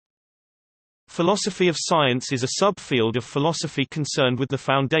Philosophy of science is a subfield of philosophy concerned with the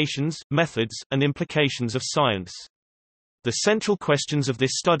foundations, methods, and implications of science. The central questions of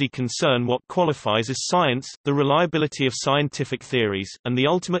this study concern what qualifies as science, the reliability of scientific theories, and the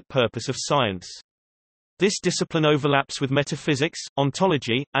ultimate purpose of science. This discipline overlaps with metaphysics,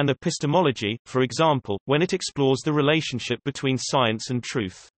 ontology, and epistemology, for example, when it explores the relationship between science and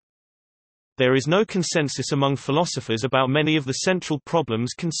truth. There is no consensus among philosophers about many of the central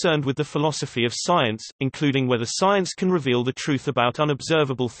problems concerned with the philosophy of science, including whether science can reveal the truth about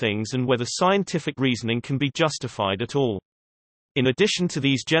unobservable things and whether scientific reasoning can be justified at all. In addition to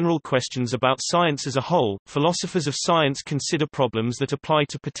these general questions about science as a whole, philosophers of science consider problems that apply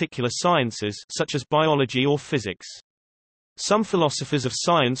to particular sciences, such as biology or physics. Some philosophers of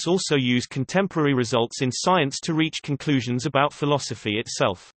science also use contemporary results in science to reach conclusions about philosophy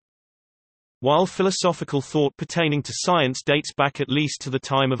itself. While philosophical thought pertaining to science dates back at least to the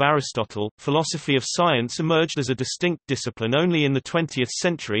time of Aristotle, philosophy of science emerged as a distinct discipline only in the 20th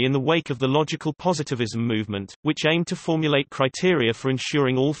century in the wake of the logical positivism movement, which aimed to formulate criteria for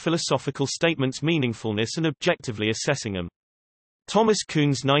ensuring all philosophical statements' meaningfulness and objectively assessing them. Thomas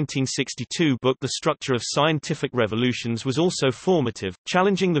Kuhn's 1962 book The Structure of Scientific Revolutions was also formative,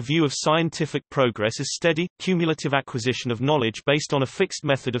 challenging the view of scientific progress as steady, cumulative acquisition of knowledge based on a fixed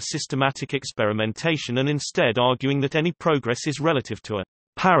method of systematic experimentation and instead arguing that any progress is relative to a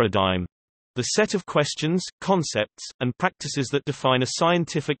paradigm, the set of questions, concepts, and practices that define a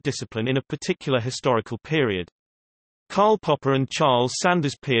scientific discipline in a particular historical period. Karl Popper and Charles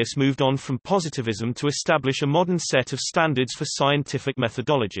Sanders Peirce moved on from positivism to establish a modern set of standards for scientific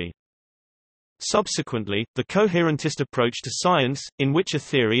methodology. Subsequently, the coherentist approach to science, in which a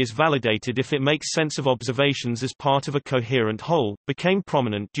theory is validated if it makes sense of observations as part of a coherent whole, became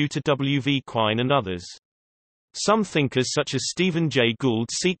prominent due to W. V. Quine and others. Some thinkers such as Stephen Jay Gould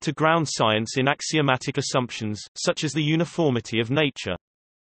seek to ground science in axiomatic assumptions, such as the uniformity of nature.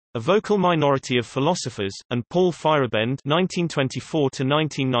 A vocal minority of philosophers, and Paul Feyerabend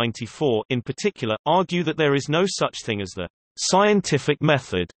 (1924–1994) in particular, argue that there is no such thing as the scientific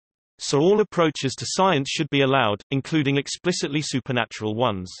method, so all approaches to science should be allowed, including explicitly supernatural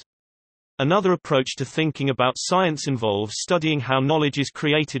ones. Another approach to thinking about science involves studying how knowledge is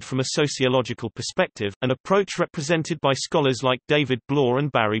created from a sociological perspective, an approach represented by scholars like David Bloor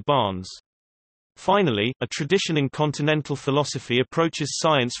and Barry Barnes. Finally, a tradition in Continental philosophy approaches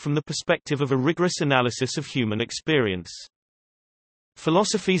science from the perspective of a rigorous analysis of human experience.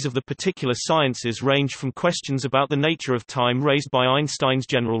 Philosophies of the particular sciences range from questions about the nature of time raised by Einstein's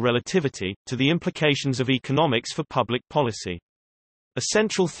general relativity, to the implications of economics for public policy. A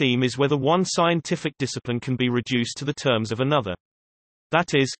central theme is whether one scientific discipline can be reduced to the terms of another.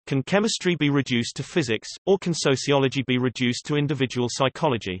 That is, can chemistry be reduced to physics, or can sociology be reduced to individual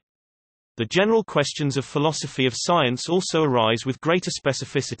psychology? The general questions of philosophy of science also arise with greater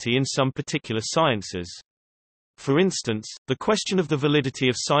specificity in some particular sciences. For instance, the question of the validity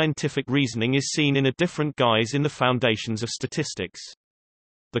of scientific reasoning is seen in a different guise in the foundations of statistics.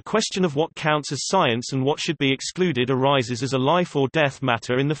 The question of what counts as science and what should be excluded arises as a life or death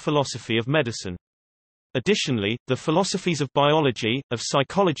matter in the philosophy of medicine. Additionally, the philosophies of biology, of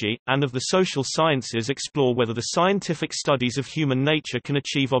psychology, and of the social sciences explore whether the scientific studies of human nature can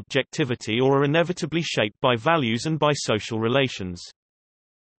achieve objectivity or are inevitably shaped by values and by social relations.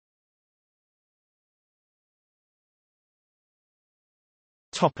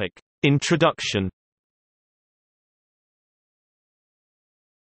 Topic: Introduction.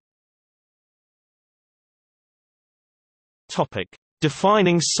 Topic: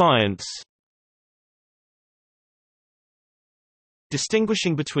 Defining science.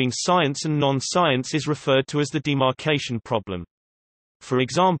 Distinguishing between science and non-science is referred to as the demarcation problem. For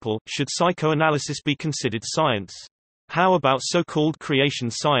example, should psychoanalysis be considered science? How about so-called creation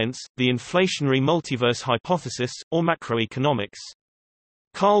science, the inflationary multiverse hypothesis, or macroeconomics?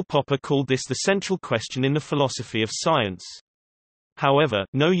 Karl Popper called this the central question in the philosophy of science. However,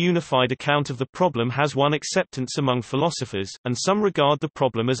 no unified account of the problem has won acceptance among philosophers, and some regard the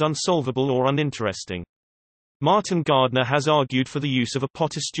problem as unsolvable or uninteresting. Martin Gardner has argued for the use of a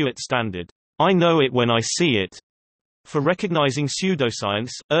Potter-Stewart standard, "I know it when I see it," for recognizing pseudoscience.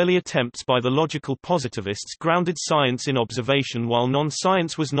 Early attempts by the logical positivists grounded science in observation while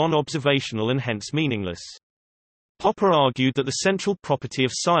non-science was non-observational and hence meaningless. Popper argued that the central property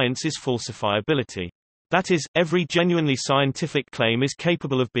of science is falsifiability. That is, every genuinely scientific claim is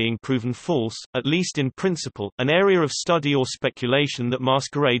capable of being proven false, at least in principle. An area of study or speculation that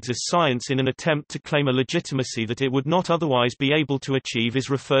masquerades as science in an attempt to claim a legitimacy that it would not otherwise be able to achieve is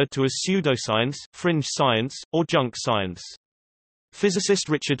referred to as pseudoscience, fringe science, or junk science. Physicist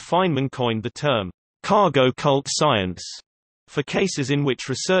Richard Feynman coined the term, cargo cult science, for cases in which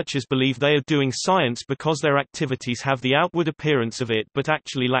researchers believe they are doing science because their activities have the outward appearance of it but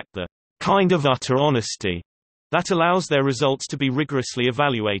actually lack the kind of utter honesty that allows their results to be rigorously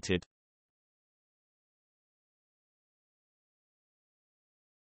evaluated.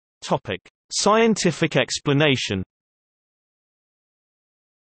 Topic: Scientific explanation.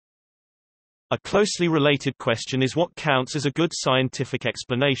 A closely related question is what counts as a good scientific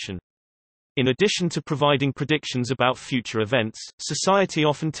explanation. In addition to providing predictions about future events, society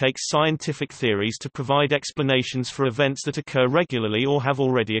often takes scientific theories to provide explanations for events that occur regularly or have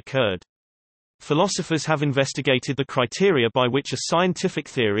already occurred. Philosophers have investigated the criteria by which a scientific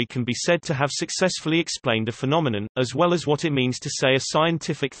theory can be said to have successfully explained a phenomenon, as well as what it means to say a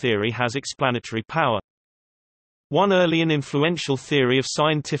scientific theory has explanatory power. One early and influential theory of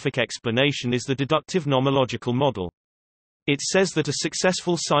scientific explanation is the deductive nomological model. It says that a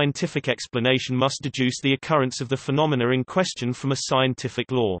successful scientific explanation must deduce the occurrence of the phenomena in question from a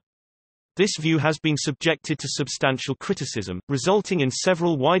scientific law. This view has been subjected to substantial criticism, resulting in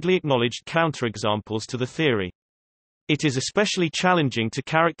several widely acknowledged counterexamples to the theory. It is especially challenging to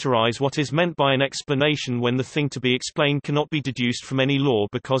characterize what is meant by an explanation when the thing to be explained cannot be deduced from any law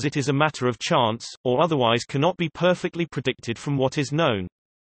because it is a matter of chance, or otherwise cannot be perfectly predicted from what is known.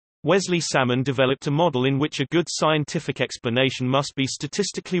 Wesley Salmon developed a model in which a good scientific explanation must be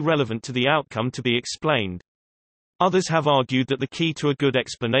statistically relevant to the outcome to be explained. Others have argued that the key to a good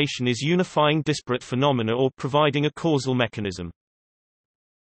explanation is unifying disparate phenomena or providing a causal mechanism.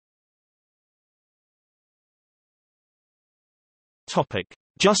 Topic: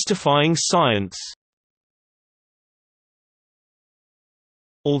 Justifying science.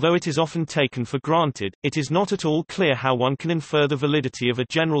 Although it is often taken for granted, it is not at all clear how one can infer the validity of a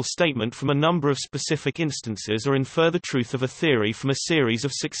general statement from a number of specific instances or infer the truth of a theory from a series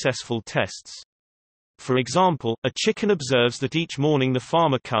of successful tests. For example, a chicken observes that each morning the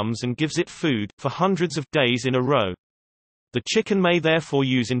farmer comes and gives it food, for hundreds of days in a row. The chicken may therefore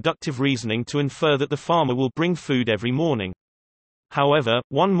use inductive reasoning to infer that the farmer will bring food every morning. However,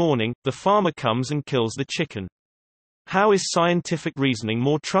 one morning, the farmer comes and kills the chicken. How is scientific reasoning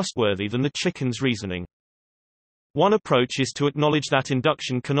more trustworthy than the chicken's reasoning? One approach is to acknowledge that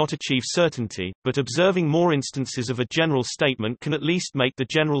induction cannot achieve certainty, but observing more instances of a general statement can at least make the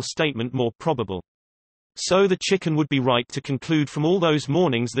general statement more probable. So the chicken would be right to conclude from all those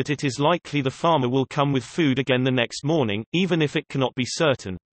mornings that it is likely the farmer will come with food again the next morning, even if it cannot be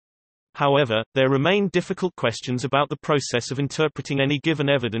certain. However, there remain difficult questions about the process of interpreting any given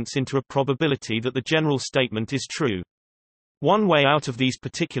evidence into a probability that the general statement is true. One way out of these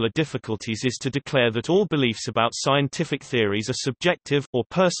particular difficulties is to declare that all beliefs about scientific theories are subjective, or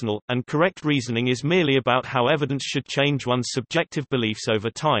personal, and correct reasoning is merely about how evidence should change one's subjective beliefs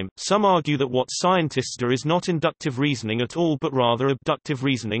over time. Some argue that what scientists do is not inductive reasoning at all but rather abductive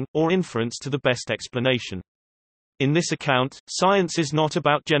reasoning, or inference to the best explanation. In this account, science is not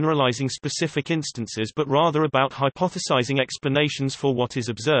about generalizing specific instances but rather about hypothesizing explanations for what is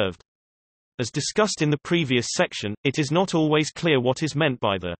observed. As discussed in the previous section, it is not always clear what is meant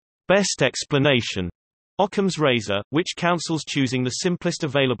by the best explanation. Occam's razor, which counsels choosing the simplest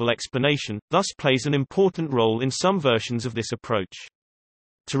available explanation, thus plays an important role in some versions of this approach.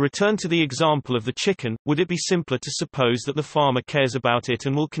 To return to the example of the chicken, would it be simpler to suppose that the farmer cares about it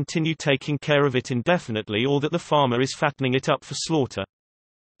and will continue taking care of it indefinitely, or that the farmer is fattening it up for slaughter?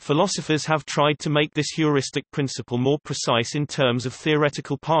 Philosophers have tried to make this heuristic principle more precise in terms of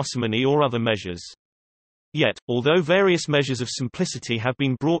theoretical parsimony or other measures. Yet, although various measures of simplicity have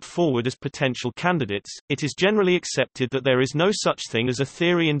been brought forward as potential candidates, it is generally accepted that there is no such thing as a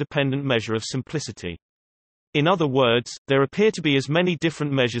theory-independent measure of simplicity. In other words, there appear to be as many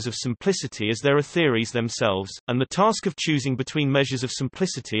different measures of simplicity as there are theories themselves, and the task of choosing between measures of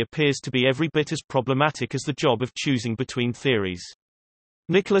simplicity appears to be every bit as problematic as the job of choosing between theories.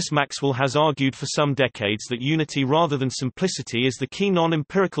 Nicholas Maxwell has argued for some decades that unity rather than simplicity is the key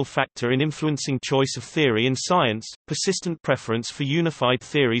non-empirical factor in influencing choice of theory in science, persistent preference for unified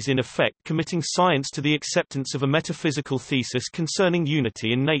theories in effect committing science to the acceptance of a metaphysical thesis concerning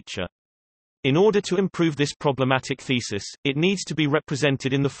unity in nature. In order to improve this problematic thesis, it needs to be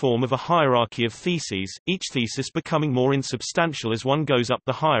represented in the form of a hierarchy of theses, each thesis becoming more insubstantial as one goes up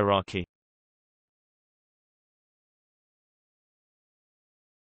the hierarchy.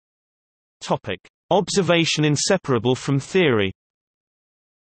 Topic: Observation inseparable from theory.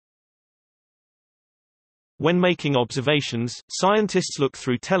 When making observations, scientists look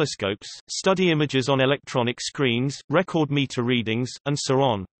through telescopes, study images on electronic screens, record meter readings, and so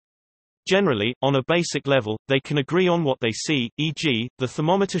on. Generally, on a basic level, they can agree on what they see, e.g., the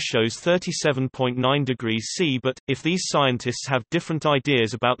thermometer shows 37.9 degrees C, but, if these scientists have different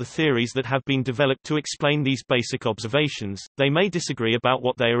ideas about the theories that have been developed to explain these basic observations, they may disagree about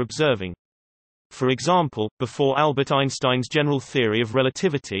what they are observing. For example, before Albert Einstein's general theory of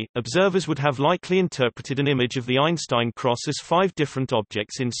relativity, observers would have likely interpreted an image of the Einstein cross as 5 different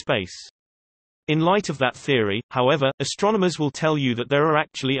objects in space. In light of that theory, however, astronomers will tell you that there are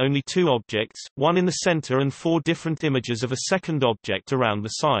actually only 2 objects, one in the center and 4 different images of a second object around the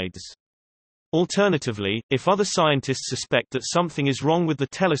sides. Alternatively, if other scientists suspect that something is wrong with the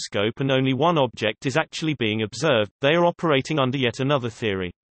telescope and only one object is actually being observed, they are operating under yet another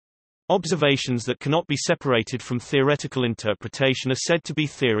theory. Observations that cannot be separated from theoretical interpretation are said to be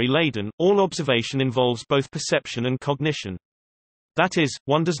theory-laden. All observation involves both perception and cognition. That is,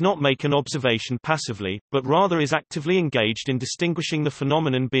 one does not make an observation passively, but rather is actively engaged in distinguishing the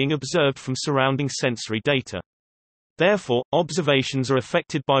phenomenon being observed from surrounding sensory data. Therefore, observations are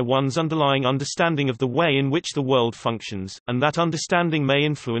affected by one's underlying understanding of the way in which the world functions, and that understanding may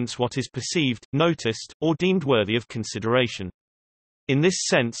influence what is perceived, noticed, or deemed worthy of consideration. In this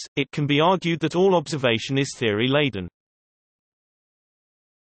sense, it can be argued that all observation is theory-laden.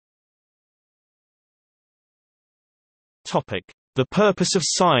 Topic: The purpose of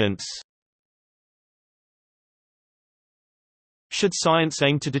science. Should science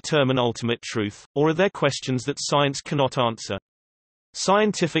aim to determine ultimate truth, or are there questions that science cannot answer?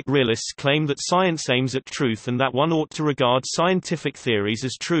 Scientific realists claim that science aims at truth and that one ought to regard scientific theories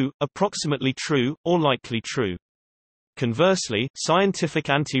as true, approximately true, or likely true. Conversely, scientific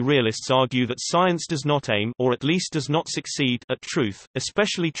anti-realists argue that science does not aim, or at least does not succeed, at truth,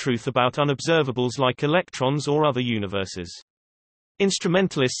 especially truth about unobservables like electrons or other universes.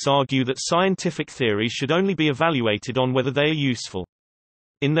 Instrumentalists argue that scientific theories should only be evaluated on whether they are useful.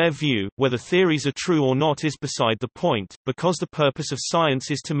 In their view, whether theories are true or not is beside the point, because the purpose of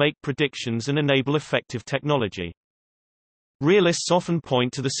science is to make predictions and enable effective technology. Realists often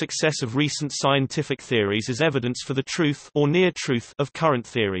point to the success of recent scientific theories as evidence for the truth or near truth of current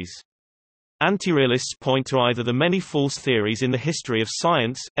theories. Anti-realists point to either the many false theories in the history of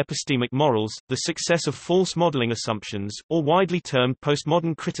science, epistemic morals, the success of false modeling assumptions, or widely termed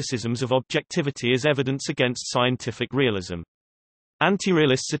postmodern criticisms of objectivity as evidence against scientific realism.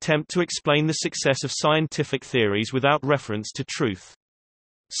 Anti-realists attempt to explain the success of scientific theories without reference to truth.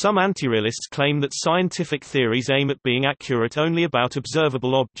 Some anti-realists claim that scientific theories aim at being accurate only about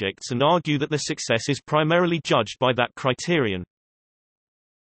observable objects and argue that their success is primarily judged by that criterion.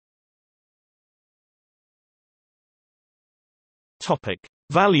 Topic: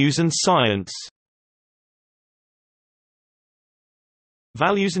 Values and science.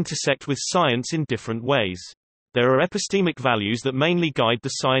 Values intersect with science in different ways. There are epistemic values that mainly guide the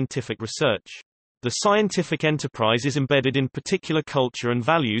scientific research. The scientific enterprise is embedded in particular culture and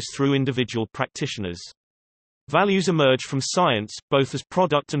values through individual practitioners. Values emerge from science, both as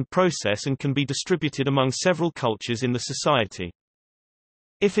product and process, and can be distributed among several cultures in the society.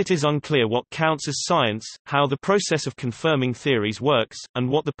 If it is unclear what counts as science, how the process of confirming theories works, and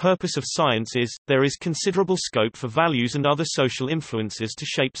what the purpose of science is, there is considerable scope for values and other social influences to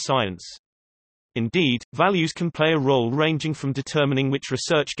shape science. Indeed, values can play a role ranging from determining which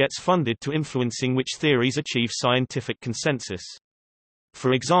research gets funded to influencing which theories achieve scientific consensus.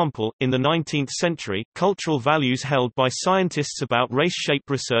 For example, in the 19th century, cultural values held by scientists about race shaped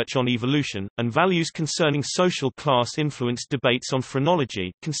research on evolution, and values concerning social class influenced debates on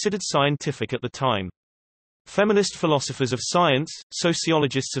phrenology, considered scientific at the time. Feminist philosophers of science,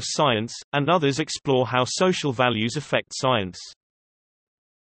 sociologists of science, and others explore how social values affect science.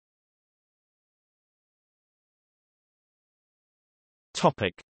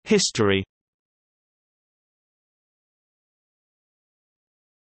 History.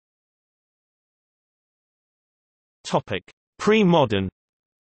 Pre-modern.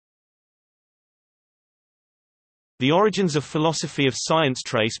 The origins of philosophy of science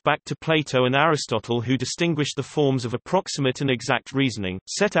trace back to Plato and Aristotle, who distinguished the forms of approximate and exact reasoning,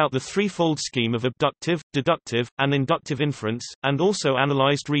 set out the threefold scheme of abductive, deductive, and inductive inference, and also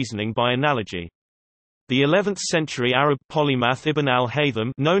analyzed reasoning by analogy. The 11th-century Arab polymath Ibn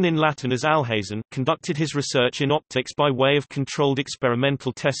al-Haytham, known in Latin as Alhazen, conducted his research in optics by way of controlled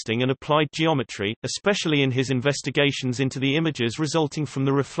experimental testing and applied geometry, especially in his investigations into the images resulting from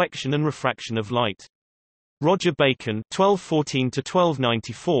the reflection and refraction of light. Roger Bacon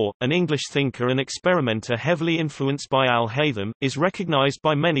 (1214–1294), an English thinker and experimenter heavily influenced by al-Haytham, is recognized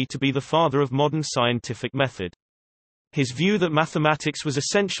by many to be the father of modern scientific method. His view that mathematics was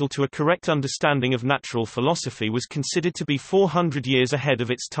essential to a correct understanding of natural philosophy was considered to be 400 years ahead of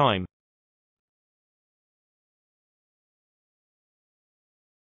its time.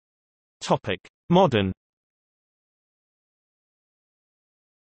 Modern.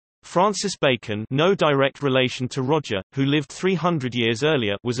 Francis Bacon, no direct relation to Roger, who lived 300 years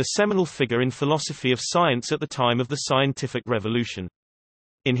earlier, was a seminal figure in philosophy of science at the time of the scientific revolution.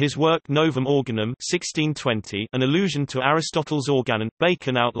 In his work Novum Organum 1620, an allusion to Aristotle's organon,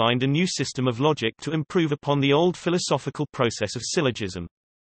 Bacon outlined a new system of logic to improve upon the old philosophical process of syllogism.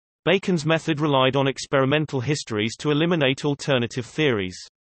 Bacon's method relied on experimental histories to eliminate alternative theories.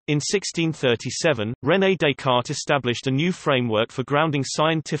 In 1637, René Descartes established a new framework for grounding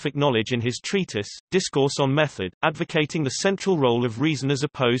scientific knowledge in his treatise, Discourse on Method, advocating the central role of reason as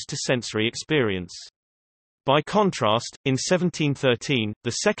opposed to sensory experience. By contrast, in 1713,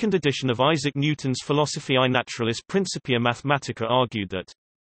 the second edition of Isaac Newton's Philosophiae Naturalis Principia Mathematica argued that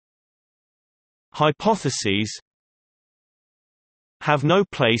hypotheses have no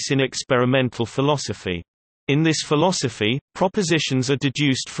place in experimental philosophy. In this philosophy, propositions are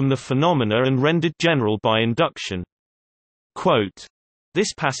deduced from the phenomena and rendered general by induction. Quote,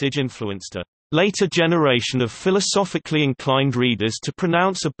 this passage influenced a later generation of philosophically inclined readers to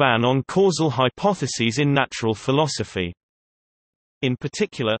pronounce a ban on causal hypotheses in natural philosophy. In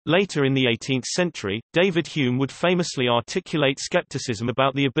particular, later in the 18th century, David Hume would famously articulate skepticism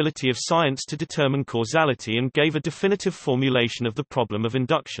about the ability of science to determine causality and gave a definitive formulation of the problem of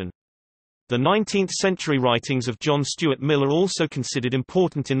induction. The 19th-century writings of John Stuart Mill are also considered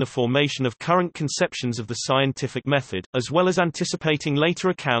important in the formation of current conceptions of the scientific method, as well as anticipating later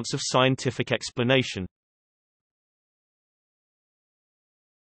accounts of scientific explanation.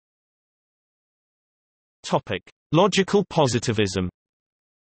 Topic: Logical positivism.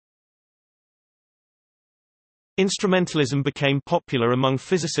 Instrumentalism became popular among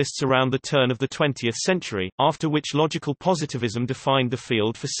physicists around the turn of the 20th century, after which logical positivism defined the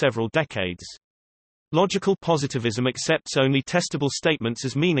field for several decades. Logical positivism accepts only testable statements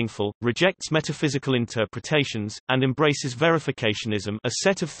as meaningful, rejects metaphysical interpretations, and embraces verificationism, a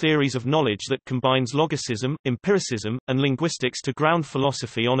set of theories of knowledge that combines logicism, empiricism, and linguistics to ground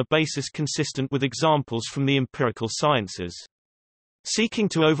philosophy on a basis consistent with examples from the empirical sciences. Seeking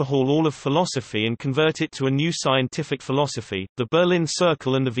to overhaul all of philosophy and convert it to a new scientific philosophy, the Berlin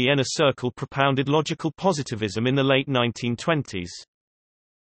Circle and the Vienna Circle propounded logical positivism in the late 1920s.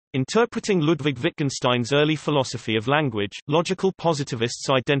 Interpreting Ludwig Wittgenstein's early philosophy of language, logical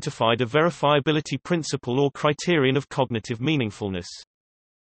positivists identified a verifiability principle or criterion of cognitive meaningfulness.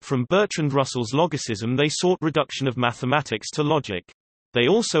 From Bertrand Russell's logicism they sought reduction of mathematics to logic. They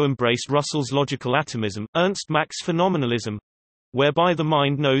also embraced Russell's logical atomism, Ernst Mach's phenomenalism, whereby the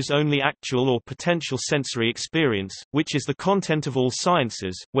mind knows only actual or potential sensory experience, which is the content of all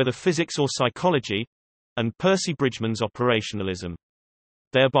sciences, whether physics or psychology, and Percy Bridgman's operationalism.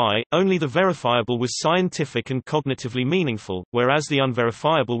 Thereby, only the verifiable was scientific and cognitively meaningful, whereas the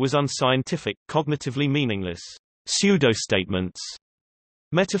unverifiable was unscientific, cognitively meaningless pseudo-statements,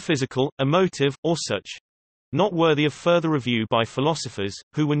 metaphysical, emotive, or such, not worthy of further review by philosophers,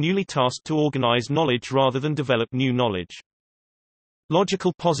 who were newly tasked to organize knowledge rather than develop new knowledge.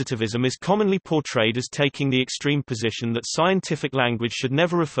 Logical positivism is commonly portrayed as taking the extreme position that scientific language should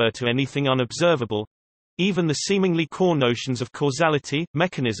never refer to anything unobservable, even the seemingly core notions of causality,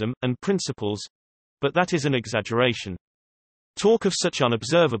 mechanism, and principles, but that is an exaggeration. Talk of such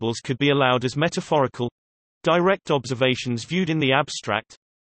unobservables could be allowed as metaphorical, direct observations viewed in the abstract,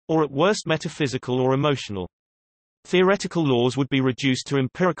 or at worst metaphysical or emotional. Theoretical laws would be reduced to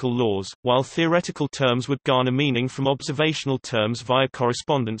empirical laws, while theoretical terms would garner meaning from observational terms via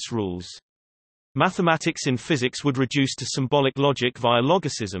correspondence rules. Mathematics in physics would reduce to symbolic logic via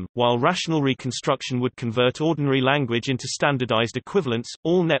logicism, while rational reconstruction would convert ordinary language into standardized equivalents,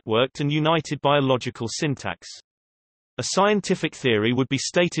 all networked and united by a logical syntax. A scientific theory would be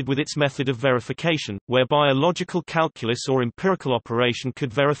stated with its method of verification, whereby a logical calculus or empirical operation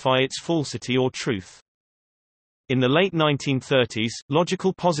could verify its falsity or truth. In the late 1930s,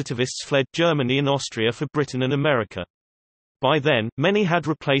 logical positivists fled Germany and Austria for Britain and America. By then, many had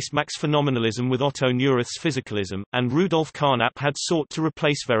replaced Mach's phenomenalism with Otto Neurath's physicalism, and Rudolf Carnap had sought to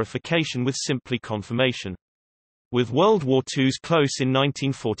replace verification with simply confirmation. With World War II's close in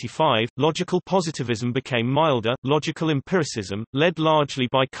 1945, logical positivism became milder, logical empiricism, led largely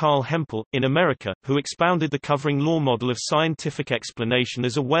by Carl Hempel, in America, who expounded the covering law model of scientific explanation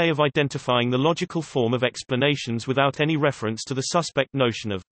as a way of identifying the logical form of explanations without any reference to the suspect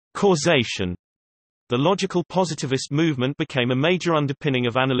notion of causation. The logical positivist movement became a major underpinning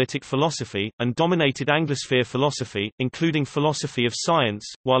of analytic philosophy, and dominated Anglosphere philosophy, including philosophy of science,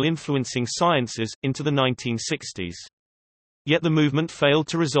 while influencing sciences, into the 1960s. Yet the movement failed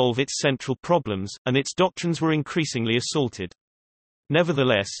to resolve its central problems, and its doctrines were increasingly assaulted.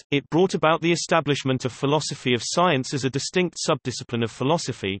 Nevertheless, it brought about the establishment of philosophy of science as a distinct subdiscipline of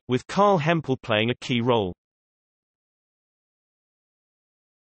philosophy, with Carl Hempel playing a key role.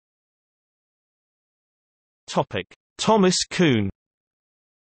 Thomas Kuhn.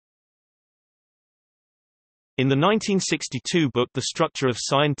 In the 1962 book The Structure of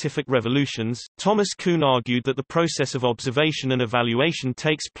Scientific Revolutions, Thomas Kuhn argued that the process of observation and evaluation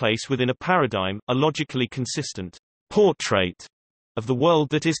takes place within a paradigm, a logically consistent portrait of the world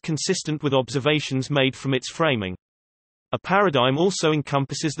that is consistent with observations made from its framing. A paradigm also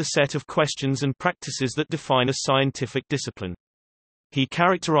encompasses the set of questions and practices that define a scientific discipline. He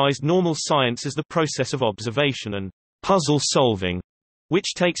characterized normal science as the process of observation and puzzle solving,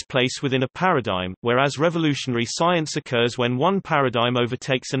 which takes place within a paradigm, whereas revolutionary science occurs when one paradigm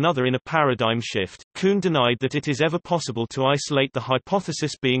overtakes another in a paradigm shift. Kuhn denied that it is ever possible to isolate the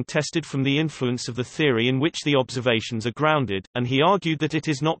hypothesis being tested from the influence of the theory in which the observations are grounded, and he argued that it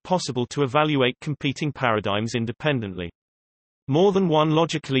is not possible to evaluate competing paradigms independently. More than one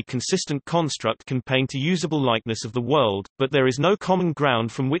logically consistent construct can paint a usable likeness of the world, but there is no common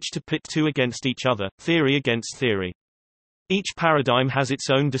ground from which to pit two against each other, theory against theory. Each paradigm has its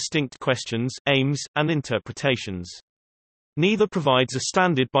own distinct questions, aims, and interpretations. Neither provides a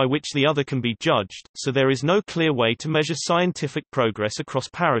standard by which the other can be judged, so there is no clear way to measure scientific progress across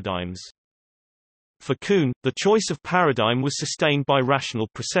paradigms. For Kuhn, the choice of paradigm was sustained by rational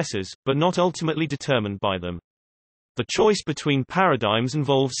processes, but not ultimately determined by them. The choice between paradigms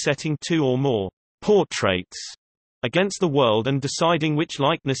involves setting two or more portraits against the world and deciding which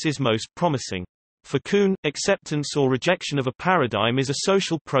likeness is most promising. For Kuhn, acceptance or rejection of a paradigm is a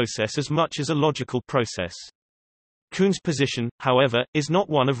social process as much as a logical process. Kuhn's position, however, is not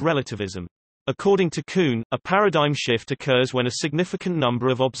one of relativism. According to Kuhn, a paradigm shift occurs when a significant number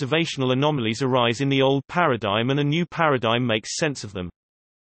of observational anomalies arise in the old paradigm and a new paradigm makes sense of them.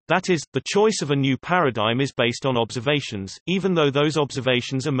 That is, the choice of a new paradigm is based on observations, even though those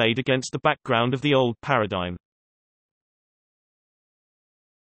observations are made against the background of the old paradigm.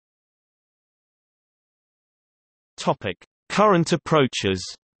 Current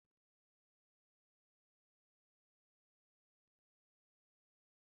approaches.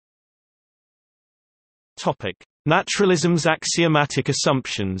 Naturalism's axiomatic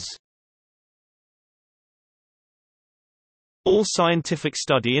assumptions. All scientific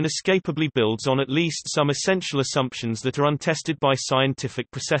study inescapably builds on at least some essential assumptions that are untested by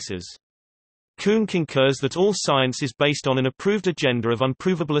scientific processes. Kuhn concurs that all science is based on an approved agenda of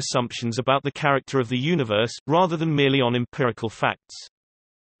unprovable assumptions about the character of the universe, rather than merely on empirical facts.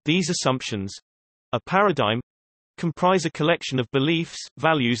 These assumptions—a paradigm—comprise a collection of beliefs,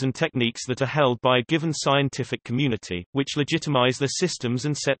 values and techniques that are held by a given scientific community, which legitimize their systems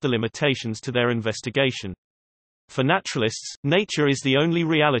and set the limitations to their investigation. For naturalists, nature is the only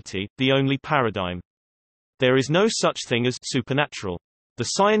reality, the only paradigm. There is no such thing as supernatural. The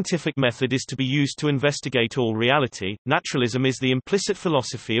scientific method is to be used to investigate all reality. Naturalism is the implicit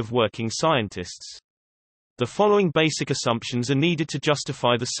philosophy of working scientists. The following basic assumptions are needed to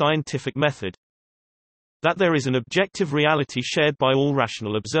justify the scientific method. That there is an objective reality shared by all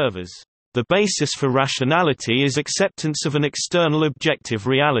rational observers. The basis for rationality is acceptance of an external objective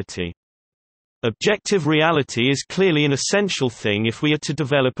reality. Objective reality is clearly an essential thing if we are to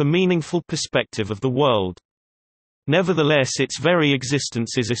develop a meaningful perspective of the world. Nevertheless, its very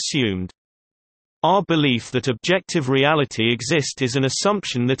existence is assumed. Our belief that objective reality exists is an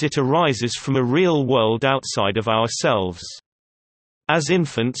assumption that it arises from a real world outside of ourselves. As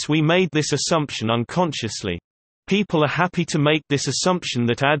infants, we made this assumption unconsciously. People are happy to make this assumption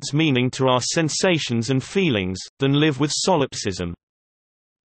that adds meaning to our sensations and feelings, than live with solipsism.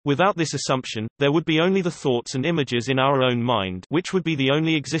 Without this assumption, there would be only the thoughts and images in our own mind, which would be the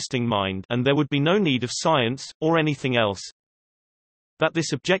only existing mind, and there would be no need of science, or anything else. That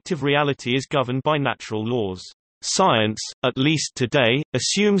this objective reality is governed by natural laws. Science, at least today,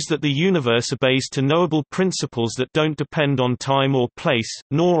 assumes that the universe obeys to knowable principles that don't depend on time or place,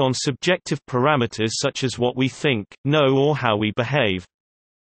 nor on subjective parameters such as what we think, know or how we behave.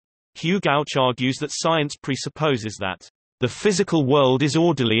 Hugh Gauch argues that science presupposes that the physical world is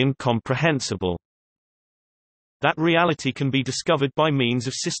orderly and comprehensible. That reality can be discovered by means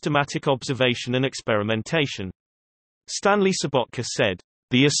of systematic observation and experimentation. Stanley Sobotka said,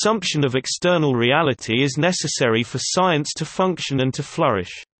 "The assumption of external reality is necessary for science to function and to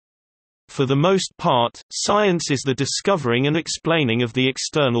flourish. For the most part, science is the discovering and explaining of the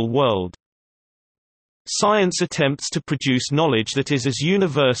external world. Science attempts to produce knowledge that is as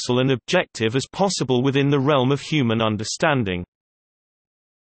universal and objective as possible within the realm of human understanding.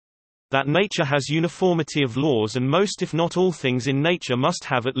 That nature has uniformity of laws and most if not all things in nature must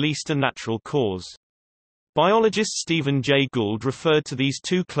have at least a natural cause. Biologist Stephen Jay Gould referred to these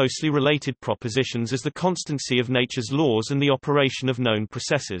two closely related propositions as the constancy of nature's laws and the operation of known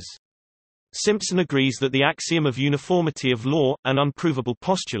processes. Simpson agrees that the axiom of uniformity of law, an unprovable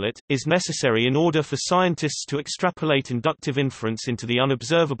postulate, is necessary in order for scientists to extrapolate inductive inference into the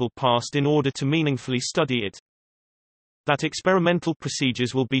unobservable past in order to meaningfully study it. That experimental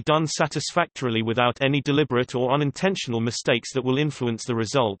procedures will be done satisfactorily without any deliberate or unintentional mistakes that will influence the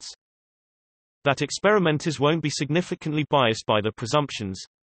results. That experimenters won't be significantly biased by the presumptions.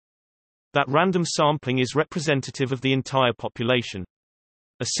 That random sampling is representative of the entire population.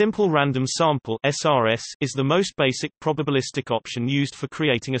 A simple random sample (SRS) is the most basic probabilistic option used for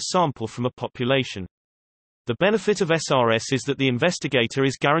creating a sample from a population. The benefit of SRS is that the investigator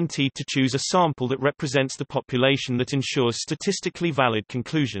is guaranteed to choose a sample that represents the population that ensures statistically valid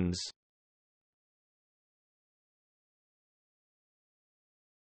conclusions.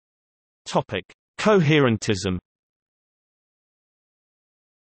 Topic: Coherentism.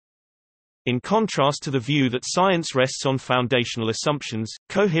 In contrast to the view that science rests on foundational assumptions,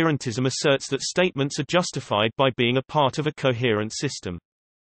 coherentism asserts that statements are justified by being a part of a coherent system.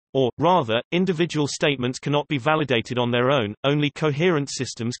 Or, rather, individual statements cannot be validated on their own, only coherent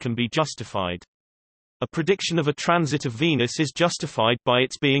systems can be justified. A prediction of a transit of Venus is justified by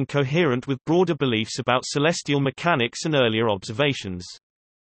its being coherent with broader beliefs about celestial mechanics and earlier observations.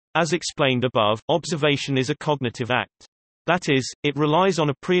 As explained above, observation is a cognitive act. That is, it relies on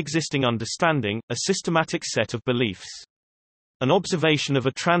a pre-existing understanding, a systematic set of beliefs. An observation of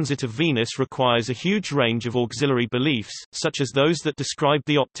a transit of Venus requires a huge range of auxiliary beliefs, such as those that describe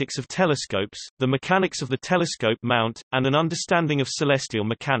the optics of telescopes, the mechanics of the telescope mount, and an understanding of celestial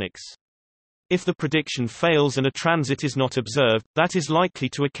mechanics. If the prediction fails and a transit is not observed, that is likely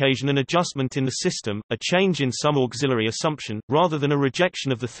to occasion an adjustment in the system, a change in some auxiliary assumption, rather than a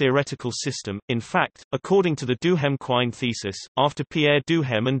rejection of the theoretical system. In fact, according to the Duhem-Quine thesis, after Pierre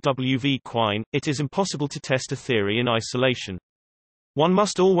Duhem and W. V. Quine, it is impossible to test a theory in isolation. One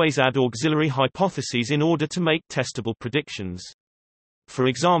must always add auxiliary hypotheses in order to make testable predictions. For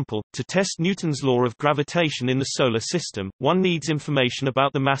example, to test Newton's law of gravitation in the Solar System, one needs information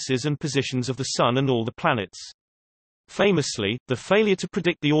about the masses and positions of the Sun and all the planets. Famously, the failure to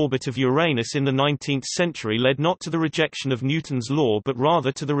predict the orbit of Uranus in the 19th century led not to the rejection of Newton's law but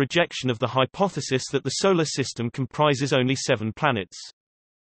rather to the rejection of the hypothesis that the Solar System comprises only 7 planets.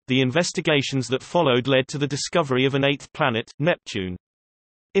 The investigations that followed led to the discovery of an 8th planet, Neptune.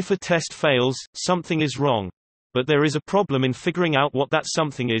 If a test fails, something is wrong. But there is a problem in figuring out what that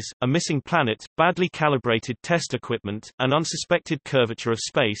something is: a missing planet, badly calibrated test equipment, an unsuspected curvature of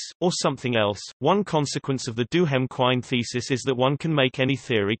space, or something else. One consequence of the Duhem-Quine thesis is that one can make any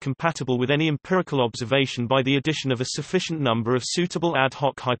theory compatible with any empirical observation by the addition of a sufficient number of suitable ad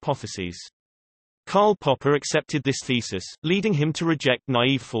hoc hypotheses. Karl Popper accepted this thesis, leading him to reject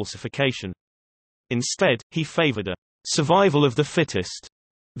naive falsification. Instead, he favored a survival of the fittest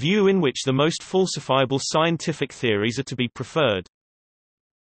view in which the most falsifiable scientific theories are to be preferred.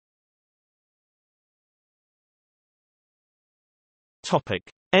 Topic: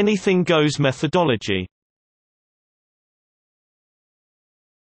 Anything goes methodology.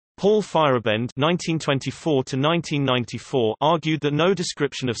 Paul Feyerabend (1924–1994) argued that no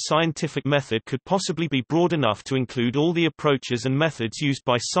description of scientific method could possibly be broad enough to include all the approaches and methods used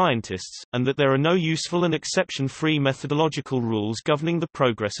by scientists, and that there are no useful and exception-free methodological rules governing the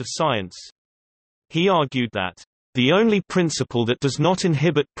progress of science. He argued that, "The only principle that does not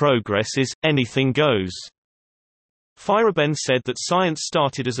inhibit progress is, anything goes." Feyerabend said that science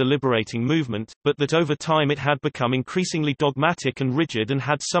started as a liberating movement, but that over time it had become increasingly dogmatic and rigid and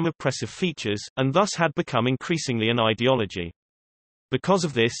had some oppressive features, and thus had become increasingly an ideology. Because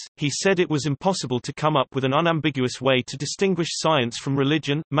of this, he said it was impossible to come up with an unambiguous way to distinguish science from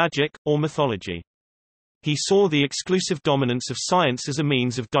religion, magic, or mythology. He saw the exclusive dominance of science as a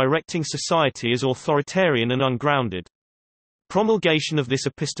means of directing society as authoritarian and ungrounded. Promulgation of this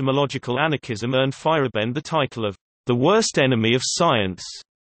epistemological anarchism earned Feyerabend the title of the worst enemy of science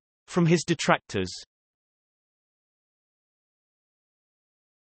from his detractors.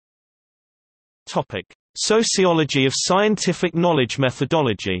 Topic: Sociology of scientific knowledge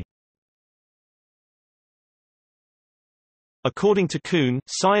methodology. According to Kuhn,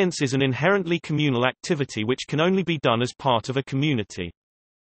 science is an inherently communal activity which can only be done as part of a community.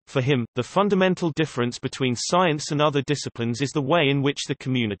 For him, the fundamental difference between science and other disciplines is the way in which the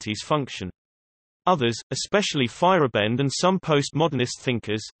communities function. Others, especially Feyerabend and some postmodernist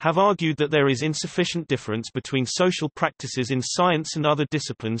thinkers, have argued that there is insufficient difference between social practices in science and other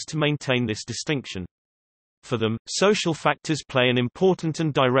disciplines to maintain this distinction. For them, social factors play an important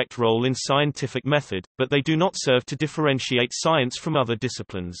and direct role in scientific method, but they do not serve to differentiate science from other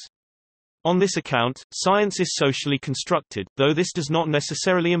disciplines. On this account, science is socially constructed, though this does not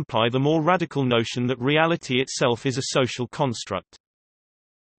necessarily imply the more radical notion that reality itself is a social construct.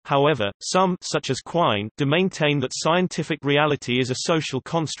 However, some, such as Quine, do maintain that scientific reality is a social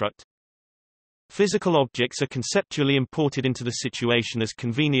construct. Physical objects are conceptually imported into the situation as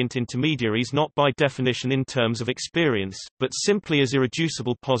convenient intermediaries, not by definition in terms of experience, but simply as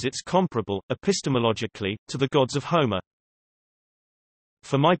irreducible posits comparable, epistemologically, to the gods of Homer.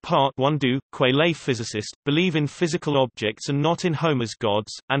 For my part, one do, qua lay physicist, believe in physical objects and not in Homer's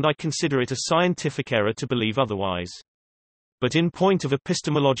gods, and I consider it a scientific error to believe otherwise. But in point of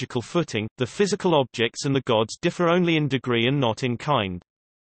epistemological footing, the physical objects and the gods differ only in degree and not in kind.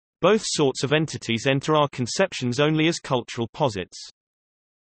 Both sorts of entities enter our conceptions only as cultural posits.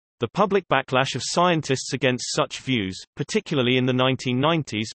 The public backlash of scientists against such views, particularly in the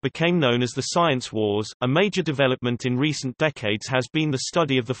 1990s, became known as the science wars. A major development in recent decades has been the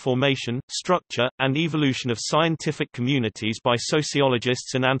study of the formation, structure, and evolution of scientific communities by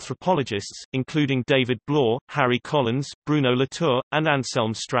sociologists and anthropologists, including David Bloor, Harry Collins, Bruno Latour, and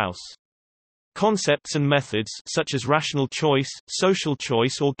Anselm Strauss. Concepts and methods such as rational choice, social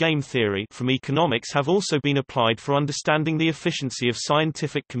choice or game theory from economics have also been applied for understanding the efficiency of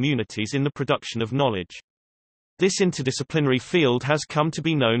scientific communities in the production of knowledge. This interdisciplinary field has come to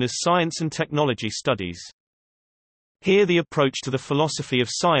be known as science and technology studies. Here the approach to the philosophy of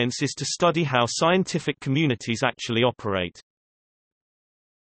science is to study how scientific communities actually operate.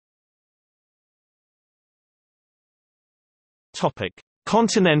 Topic: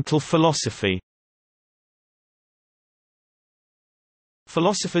 Continental philosophy.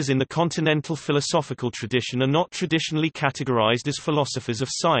 Philosophers in the continental philosophical tradition are not traditionally categorized as philosophers of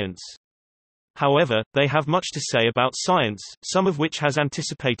science. However, they have much to say about science, some of which has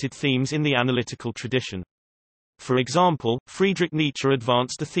anticipated themes in the analytical tradition. For example, Friedrich Nietzsche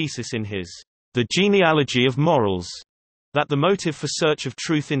advanced a thesis in his The Genealogy of Morals, that the motive for search of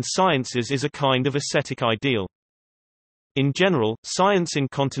truth in sciences is a kind of ascetic ideal. In general, science in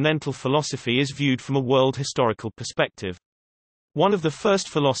continental philosophy is viewed from a world historical perspective. One of the first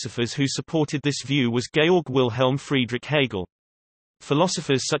philosophers who supported this view was Georg Wilhelm Friedrich Hegel.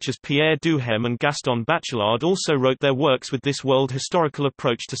 Philosophers such as Pierre Duhem and Gaston Bachelard also wrote their works with this world historical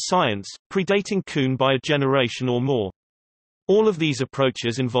approach to science, predating Kuhn by a generation or more. All of these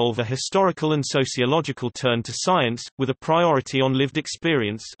approaches involve a historical and sociological turn to science, with a priority on lived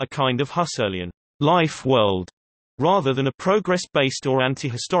experience, a kind of Husserlian life world, rather than a progress-based or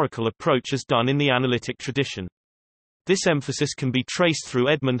anti-historical approach as done in the analytic tradition. This emphasis can be traced through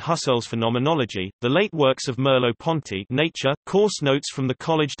Edmund Husserl's Phenomenology, the late works of Merleau-Ponty, Nature, Course Notes from the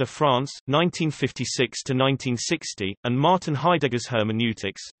Collège de France, 1956–1960, and Martin Heidegger's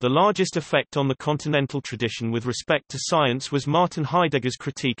Hermeneutics. The largest effect on the continental tradition with respect to science was Martin Heidegger's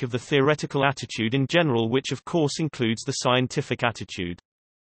critique of the theoretical attitude in general, which of course includes the scientific attitude.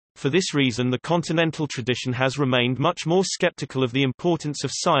 For this reason, the continental tradition has remained much more skeptical of the importance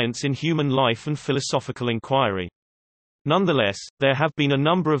of science in human life and philosophical inquiry. Nonetheless, there have been a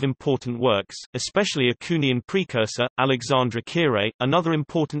number of important works, especially a Kuhnian precursor, Alexandre Quéré. Another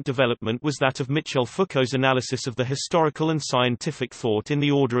important development was that of Michel Foucault's analysis of the historical and scientific thought in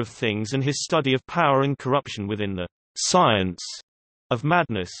the order of things and his study of power and corruption within the science of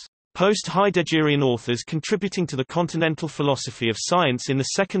madness. Post-Heideggerian authors contributing to the continental philosophy of science in the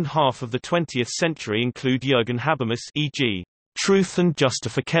second half of the 20th century include Jürgen Habermas, e.g., Truth and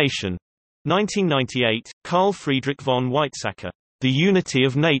Justification, 1998, Carl Friedrich von Weizsäcker, The Unity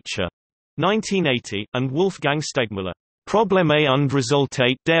of Nature, 1980, and Wolfgang Stegmüller, Probleme und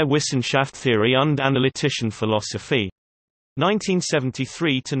Resultate der Wissenschaftstheorie und Analytischen Philosophie,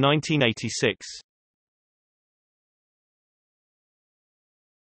 1973–1986.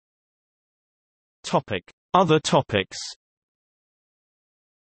 Topic: Other topics.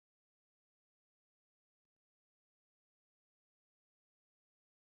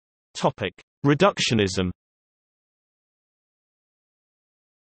 Topic: Reductionism.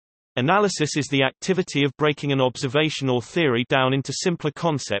 Analysis is the activity of breaking an observation or theory down into simpler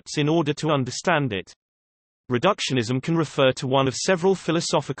concepts in order to understand it. Reductionism can refer to one of several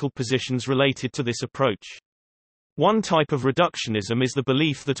philosophical positions related to this approach. One type of reductionism is the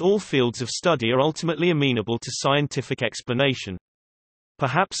belief that all fields of study are ultimately amenable to scientific explanation.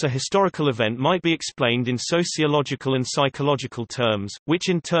 Perhaps a historical event might be explained in sociological and psychological terms, which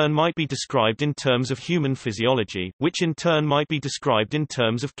in turn might be described in terms of human physiology, which in turn might be described in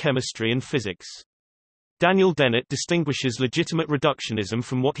terms of chemistry and physics. Daniel Dennett distinguishes legitimate reductionism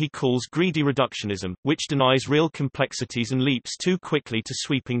from what he calls greedy reductionism, which denies real complexities and leaps too quickly to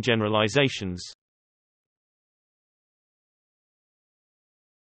sweeping generalizations.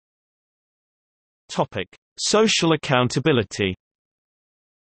 Topic: Social accountability.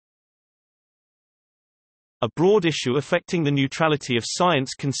 A broad issue affecting the neutrality of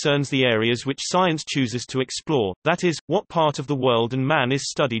science concerns the areas which science chooses to explore, that is, what part of the world and man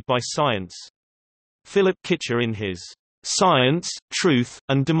is studied by science. Philip Kitcher in his Science, Truth,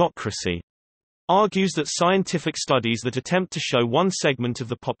 and Democracy argues that scientific studies that attempt to show one segment of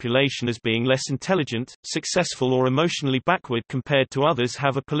the population as being less intelligent, successful or emotionally backward compared to others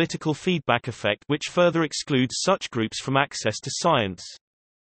have a political feedback effect which further excludes such groups from access to science.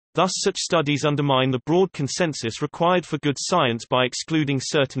 Thus such studies undermine the broad consensus required for good science by excluding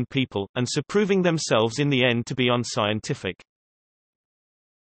certain people, and so proving themselves in the end to be unscientific.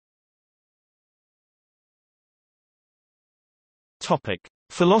 Topic: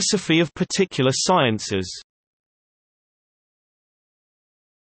 Philosophy of particular sciences.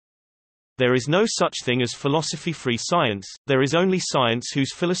 There is no such thing as philosophy-free science, there is only science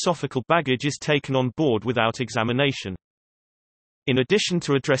whose philosophical baggage is taken on board without examination. In addition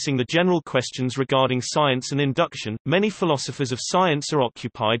to addressing the general questions regarding science and induction, many philosophers of science are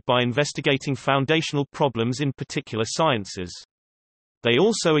occupied by investigating foundational problems in particular sciences. They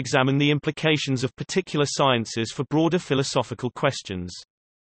also examine the implications of particular sciences for broader philosophical questions.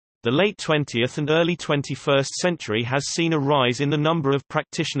 The late 20th and early 21st century has seen a rise in the number of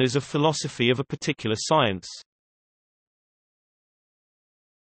practitioners of philosophy of a particular science.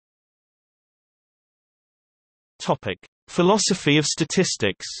 Topic: Philosophy of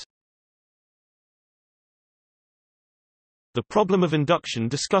statistics. The problem of induction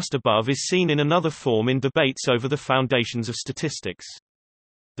discussed above is seen in another form in debates over the foundations of statistics.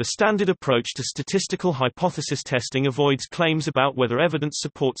 The standard approach to statistical hypothesis testing avoids claims about whether evidence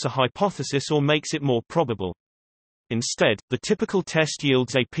supports a hypothesis or makes it more probable. Instead, the typical test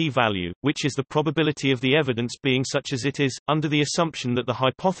yields a p-value, which is the probability of the evidence being such as it is, under the assumption that the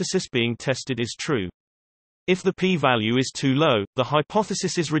hypothesis being tested is true. If the p-value is too low, the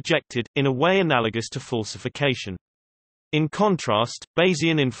hypothesis is rejected, in a way analogous to falsification. In contrast,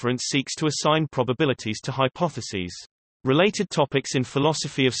 Bayesian inference seeks to assign probabilities to hypotheses. Related topics in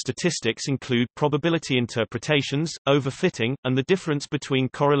philosophy of statistics include probability interpretations, overfitting, and the difference between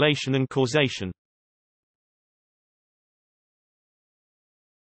correlation and causation.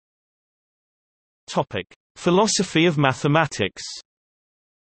 Topic: Philosophy of mathematics.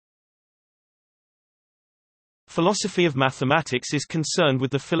 Philosophy of mathematics is concerned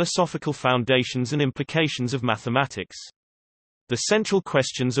with the philosophical foundations and implications of mathematics. The central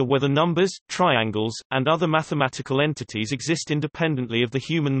questions are whether numbers, triangles, and other mathematical entities exist independently of the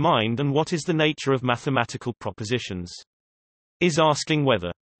human mind and what is the nature of mathematical propositions. Is asking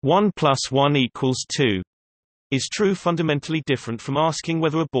whether 1 + 1 = 2 is true fundamentally different from asking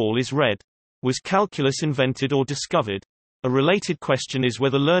whether a ball is red? Was calculus invented or discovered? A related question is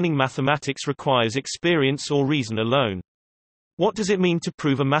whether learning mathematics requires experience or reason alone. What does it mean to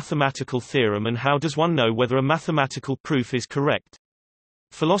prove a mathematical theorem and how does one know whether a mathematical proof is correct?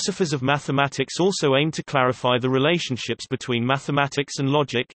 Philosophers of mathematics also aim to clarify the relationships between mathematics and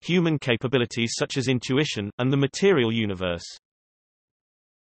logic, human capabilities such as intuition, and the material universe.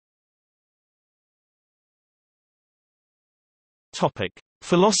 Topic: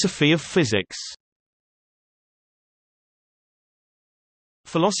 Philosophy of physics.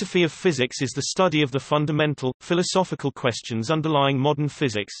 Philosophy of physics is the study of the fundamental, philosophical questions underlying modern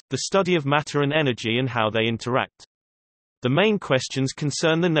physics, the study of matter and energy and how they interact. The main questions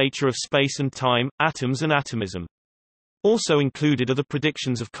concern the nature of space and time, atoms and atomism. Also included are the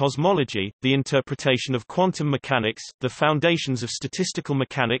predictions of cosmology, the interpretation of quantum mechanics, the foundations of statistical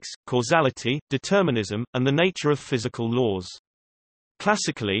mechanics, causality, determinism, and the nature of physical laws.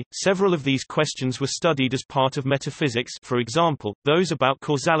 Classically, several of these questions were studied as part of metaphysics, for example, those about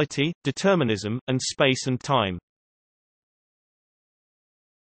causality, determinism, and space and time.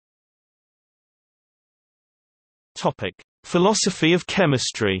 Topic: Philosophy of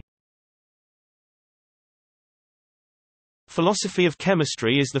chemistry. Philosophy of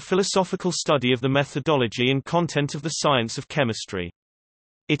chemistry is the philosophical study of the methodology and content of the science of chemistry.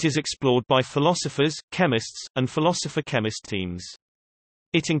 It is explored by philosophers, chemists, and philosopher-chemist teams.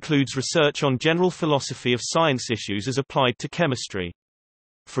 It includes research on general philosophy of science issues as applied to chemistry.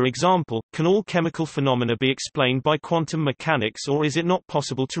 For example, can all chemical phenomena be explained by quantum mechanics, or is it not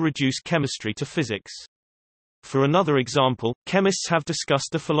possible to reduce chemistry to physics? For another example, chemists have discussed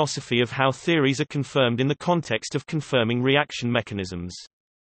the philosophy of how theories are confirmed in the context of confirming reaction mechanisms.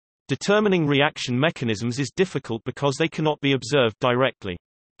 Determining reaction mechanisms is difficult because they cannot be observed directly.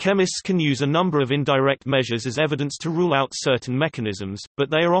 Chemists can use a number of indirect measures as evidence to rule out certain mechanisms, but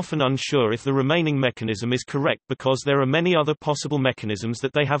they are often unsure if the remaining mechanism is correct because there are many other possible mechanisms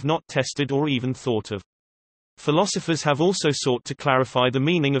that they have not tested or even thought of. Philosophers have also sought to clarify the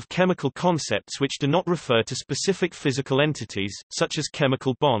meaning of chemical concepts which do not refer to specific physical entities, such as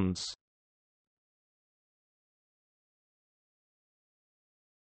chemical bonds.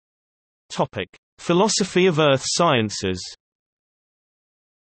 Topic: Philosophy of earth sciences.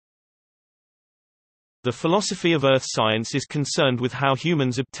 The philosophy of earth science is concerned with how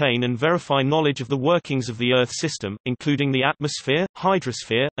humans obtain and verify knowledge of the workings of the Earth system, including the atmosphere,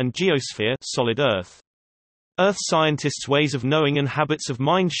 hydrosphere, and geosphere, solid Earth. Earth scientists' ways of knowing and habits of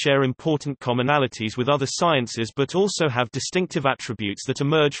mind share important commonalities with other sciences but also have distinctive attributes that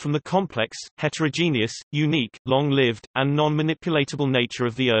emerge from the complex, heterogeneous, unique, long-lived, and non-manipulatable nature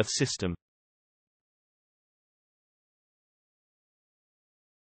of the Earth system.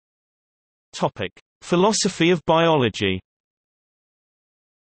 Topic: Philosophy of biology.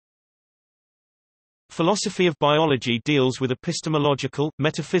 Philosophy of biology deals with epistemological,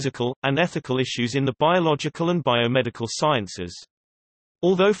 metaphysical, and ethical issues in the biological and biomedical sciences.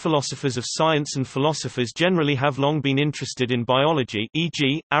 Although philosophers of science and philosophers generally have long been interested in biology,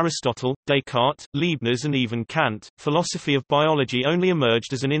 e.g., Aristotle, Descartes, Leibniz and even Kant, philosophy of biology only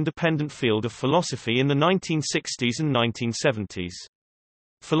emerged as an independent field of philosophy in the 1960s and 1970s.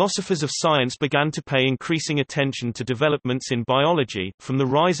 Philosophers of science began to pay increasing attention to developments in biology, from the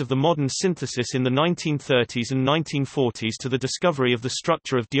rise of the modern synthesis in the 1930s and 1940s to the discovery of the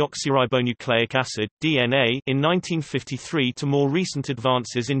structure of deoxyribonucleic acid, DNA, in 1953 to more recent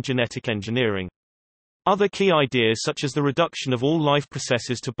advances in genetic engineering. Other key ideas such as the reduction of all life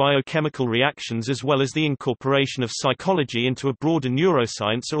processes to biochemical reactions as well as the incorporation of psychology into a broader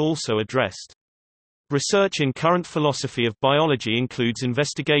neuroscience are also addressed. Research in current philosophy of biology includes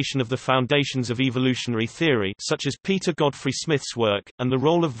investigation of the foundations of evolutionary theory such as Peter Godfrey Smith's work, and the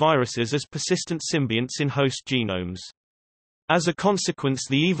role of viruses as persistent symbionts in host genomes. As a consequence,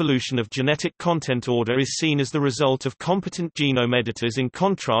 the evolution of genetic content order is seen as the result of competent genome editors in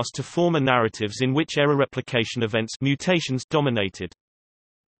contrast to former narratives in which error replication events mutations dominated.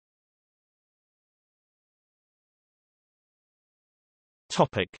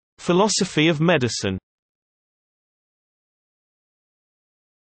 Topic: Philosophy of medicine.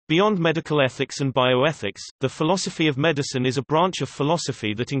 Beyond medical ethics and bioethics, the philosophy of medicine is a branch of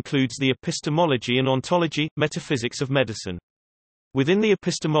philosophy that includes the epistemology and ontology, metaphysics of medicine. Within the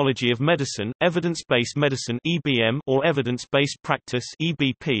epistemology of medicine, evidence-based medicine (EBM) or evidence-based practice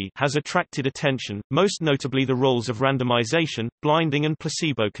 (EBP) has attracted attention, most notably the roles of randomization, blinding and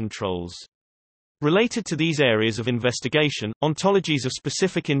placebo controls. Related to these areas of investigation, ontologies of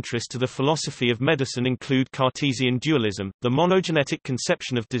specific interest to the philosophy of medicine include Cartesian dualism, the monogenetic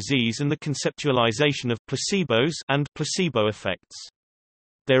conception of disease and the conceptualization of placebos and placebo effects.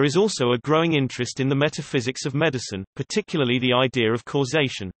 There is also a growing interest in the metaphysics of medicine, particularly the idea of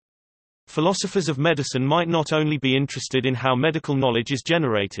causation. Philosophers of medicine might not only be interested in how medical knowledge is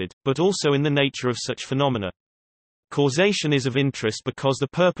generated, but also in the nature of such phenomena. Causation is of interest because the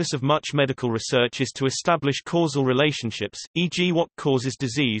purpose of much medical research is to establish causal relationships, e.g. what causes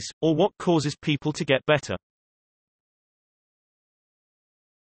disease, or what causes people to get better.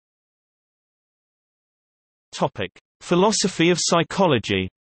 Topic: Philosophy of psychology.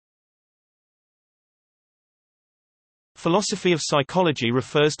 Philosophy of psychology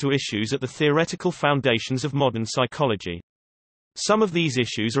refers to issues at the theoretical foundations of modern psychology. Some of these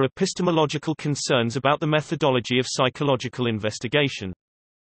issues are epistemological concerns about the methodology of psychological investigation.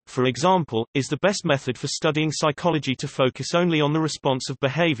 For example, is the best method for studying psychology to focus only on the response of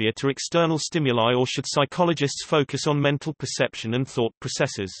behavior to external stimuli, or should psychologists focus on mental perception and thought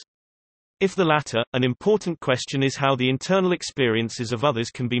processes? If the latter, an important question is how the internal experiences of others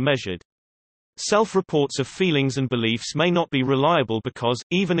can be measured. Self-reports of feelings and beliefs may not be reliable because,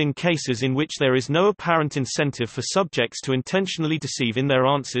 even in cases in which there is no apparent incentive for subjects to intentionally deceive in their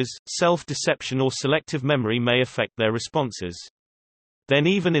answers, self-deception or selective memory may affect their responses. Then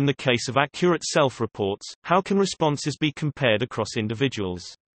even in the case of accurate self-reports, how can responses be compared across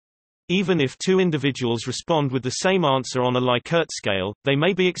individuals? Even if two individuals respond with the same answer on a Likert scale, they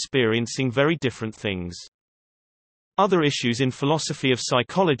may be experiencing very different things. Other issues in philosophy of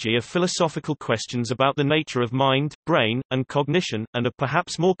psychology are philosophical questions about the nature of mind, brain, and cognition, and are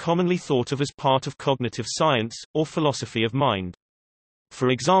perhaps more commonly thought of as part of cognitive science, or philosophy of mind. For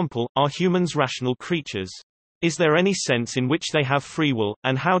example, are humans rational creatures? Is there any sense in which they have free will,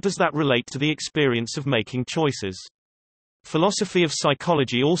 and how does that relate to the experience of making choices? Philosophy of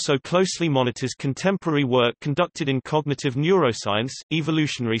psychology also closely monitors contemporary work conducted in cognitive neuroscience,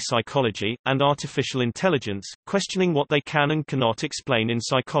 evolutionary psychology, and artificial intelligence, questioning what they can and cannot explain in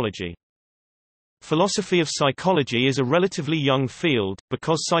psychology. Philosophy of psychology is a relatively young field,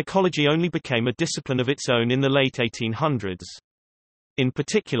 because psychology only became a discipline of its own in the late 1800s. In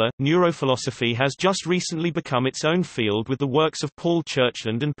particular, neurophilosophy has just recently become its own field with the works of Paul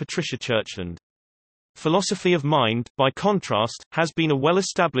Churchland and Patricia Churchland. Philosophy of mind, by contrast, has been a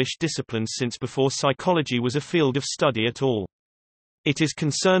well-established discipline since before psychology was a field of study at all. It is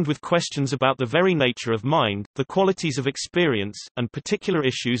concerned with questions about the very nature of mind, the qualities of experience, and particular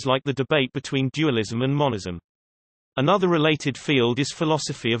issues like the debate between dualism and monism. Another related field is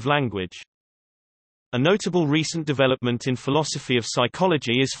philosophy of language. A notable recent development in philosophy of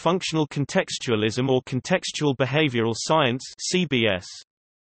psychology is functional contextualism or contextual behavioral science (CBS).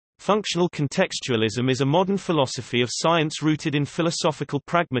 Functional contextualism is a modern philosophy of science rooted in philosophical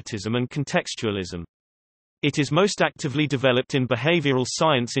pragmatism and contextualism. It is most actively developed in behavioral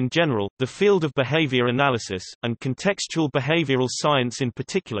science in general, the field of behavior analysis, and contextual behavioral science in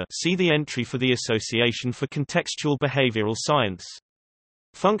particular. See the entry for the Association for Contextual Behavioral Science.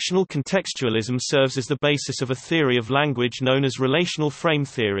 Functional contextualism serves as the basis of a theory of language known as relational frame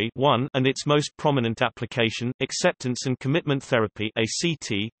theory 1 and its most prominent application, acceptance and commitment therapy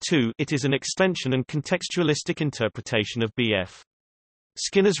ACT 2. It is an extension and contextualistic interpretation of B.F.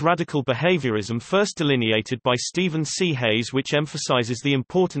 Skinner's radical behaviorism, first delineated by Stephen C. Hayes, which emphasizes the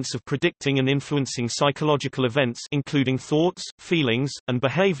importance of predicting and influencing psychological events including thoughts, feelings, and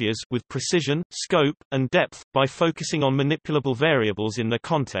behaviors with precision, scope, and depth, by focusing on manipulable variables in their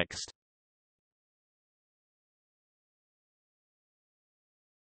context.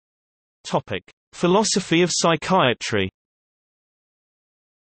 Topic: Philosophy of psychiatry.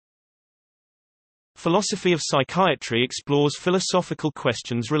 Philosophy of psychiatry explores philosophical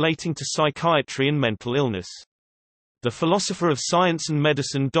questions relating to psychiatry and mental illness. The philosopher of science and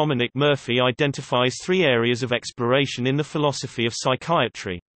medicine Dominic Murphy identifies three areas of exploration in the philosophy of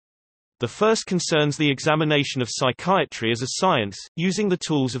psychiatry. The first concerns the examination of psychiatry as a science, using the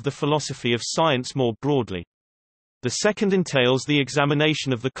tools of the philosophy of science more broadly. The second entails the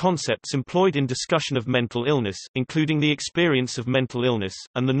examination of the concepts employed in discussion of mental illness, including the experience of mental illness,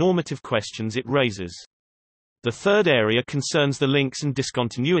 and the normative questions it raises. The third area concerns the links and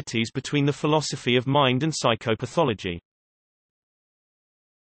discontinuities between the philosophy of mind and psychopathology.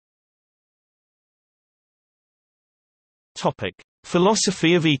 Topic: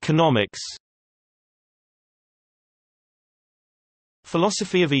 Philosophy of economics.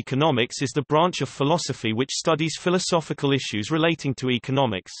 Philosophy of economics is the branch of philosophy which studies philosophical issues relating to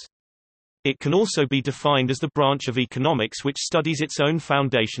economics. It can also be defined as the branch of economics which studies its own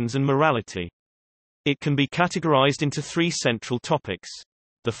foundations and morality. It can be categorized into three central topics.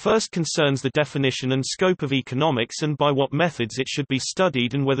 The first concerns the definition and scope of economics and by what methods it should be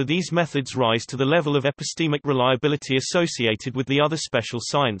studied and whether these methods rise to the level of epistemic reliability associated with the other special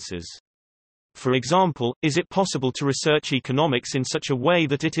sciences. For example, is it possible to research economics in such a way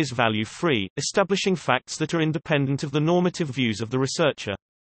that it is value-free, establishing facts that are independent of the normative views of the researcher?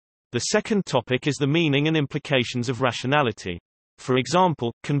 The second topic is the meaning and implications of rationality. For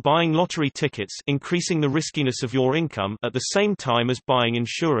example, can buying lottery tickets increasing the riskiness of your income at the same time as buying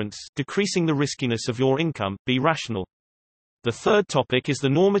insurance decreasing the riskiness of your income be rational? The third topic is the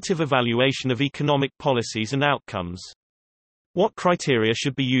normative evaluation of economic policies and outcomes. What criteria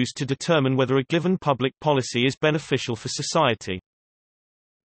should be used to determine whether a given public policy is beneficial for society?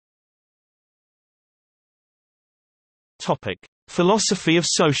 Topic: Philosophy of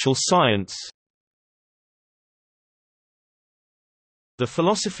social science. The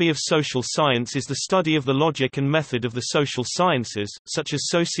philosophy of social science is the study of the logic and method of the social sciences, such as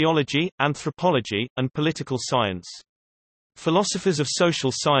sociology, anthropology, and political science. Philosophers of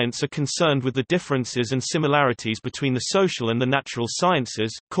social science are concerned with the differences and similarities between the social and the natural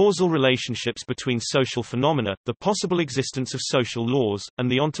sciences, causal relationships between social phenomena, the possible existence of social laws,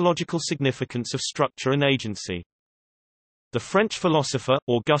 and the ontological significance of structure and agency. The French philosopher,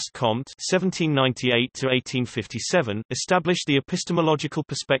 Auguste Comte (1798–1857), established the epistemological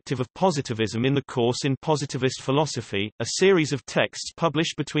perspective of positivism in the course in Positivist Philosophy, a series of texts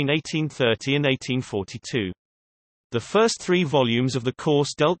published between 1830 and 1842. The first 3 volumes of the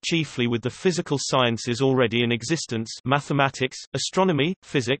course dealt chiefly with the physical sciences already in existence: mathematics, astronomy,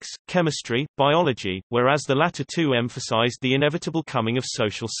 physics, chemistry, biology, whereas the latter 2 emphasized the inevitable coming of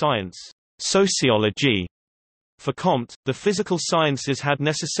social science, sociology. For Comte, the physical sciences had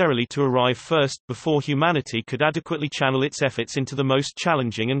necessarily to arrive first, before humanity could adequately channel its efforts into the most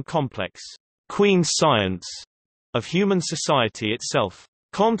challenging and complex queen science of human society itself.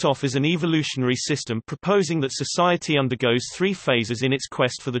 Comte offers an evolutionary system proposing that society undergoes 3 phases in its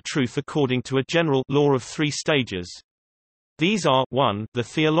quest for the truth according to a general law of 3 stages. These are 1, the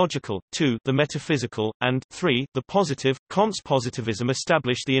theological, 2, the metaphysical, and 3, the positive. Comte's positivism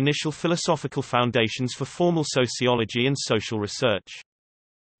established the initial philosophical foundations for formal sociology and social research.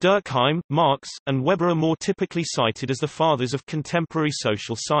 Durkheim, Marx, and Weber are more typically cited as the fathers of contemporary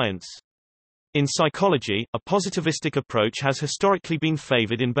social science. In psychology, a positivistic approach has historically been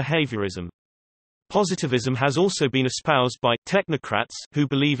favored in behaviorism. Positivism has also been espoused by technocrats who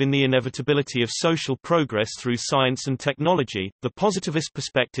believe in the inevitability of social progress through science and technology. The positivist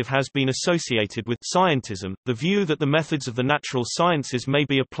perspective has been associated with scientism, the view that the methods of the natural sciences may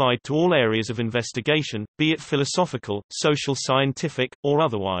be applied to all areas of investigation, be it philosophical, social scientific, or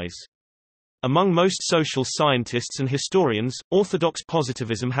otherwise. Among most social scientists and historians, orthodox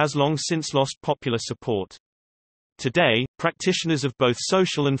positivism has long since lost popular support. Today, practitioners of both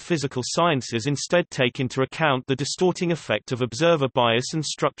social and physical sciences instead take into account the distorting effect of observer bias and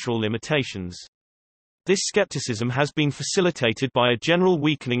structural limitations. This skepticism has been facilitated by a general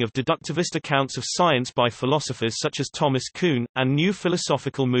weakening of deductivist accounts of science by philosophers such as Thomas Kuhn, and new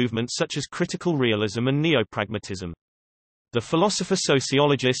philosophical movements such as critical realism and neopragmatism. The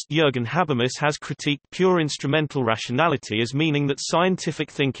philosopher-sociologist Jürgen Habermas has critiqued pure instrumental rationality as meaning that scientific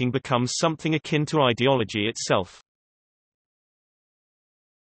thinking becomes something akin to ideology itself.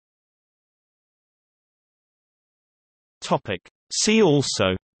 Topic. See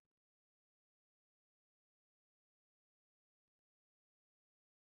also: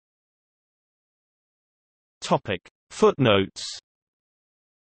 Topic. Footnotes.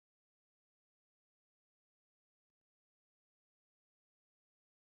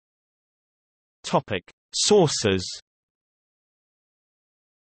 Topic. Sources.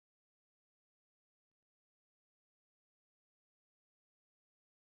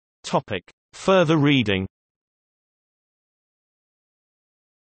 Topic. Further reading.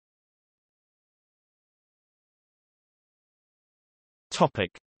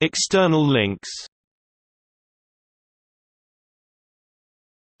 Topic. External links.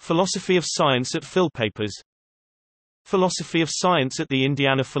 Philosophy of Science at Philpapers. Philosophy of Science at the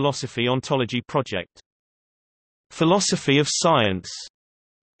Indiana Philosophy Ontology Project. Philosophy of Science.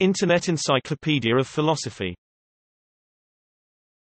 Internet Encyclopedia of Philosophy.